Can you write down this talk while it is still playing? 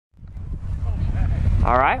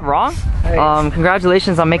All right, Rong. Hey.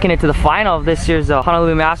 Congratulations on making it to the final of this year's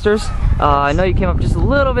Honolulu Masters. I know you came up just a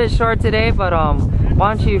little bit short today, but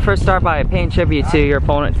why don't you first start by paying tribute to your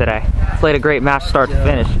opponent today? Played a great match start to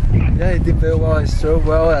finish. Yeah, he did very well. He served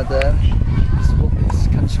well at the end. He's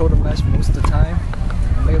controlled the match most of the time.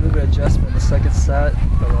 Made a little bit of adjustment in the second set,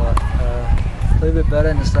 but played a bit better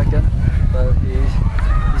in the second. But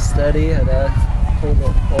he's steady and pulled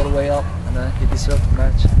all the way up, and he deserved the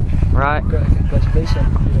match. Right. Congratulations.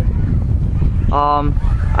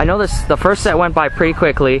 I know the first set went by pretty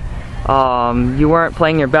quickly. You weren't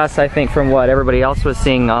playing your best, I think, from what everybody else was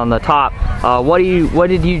seeing on the top. What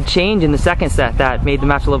did you change in the second set that made the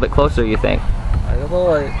match a little bit closer, you think? I don't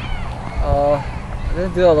know. I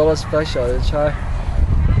didn't do a lot of special. I try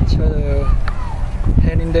to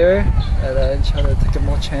hang in there and then try to take a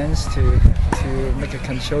more chance to make a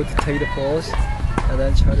control to take the balls, and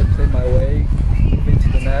then try to play my way into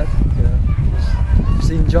the net.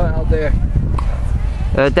 Just enjoy out there.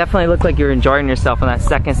 It definitely looked like you were enjoying yourself in that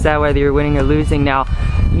second set, whether you're winning or losing. Now,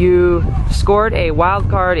 you scored a wild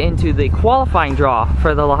card into the qualifying draw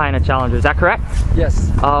for the Lahaina Challenger. Is that correct?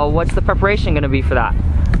 Yes. What's the preparation going to be for that?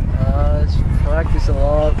 Practice a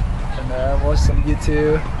lot and watch some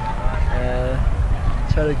YouTube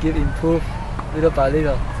and try to get improved little by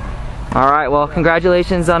little. All right. Well,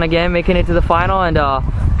 congratulations on again making it to the final, and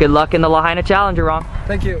good luck in the Lahaina Challenger, Rong.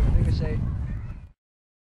 Thank you. Thank you, Shay.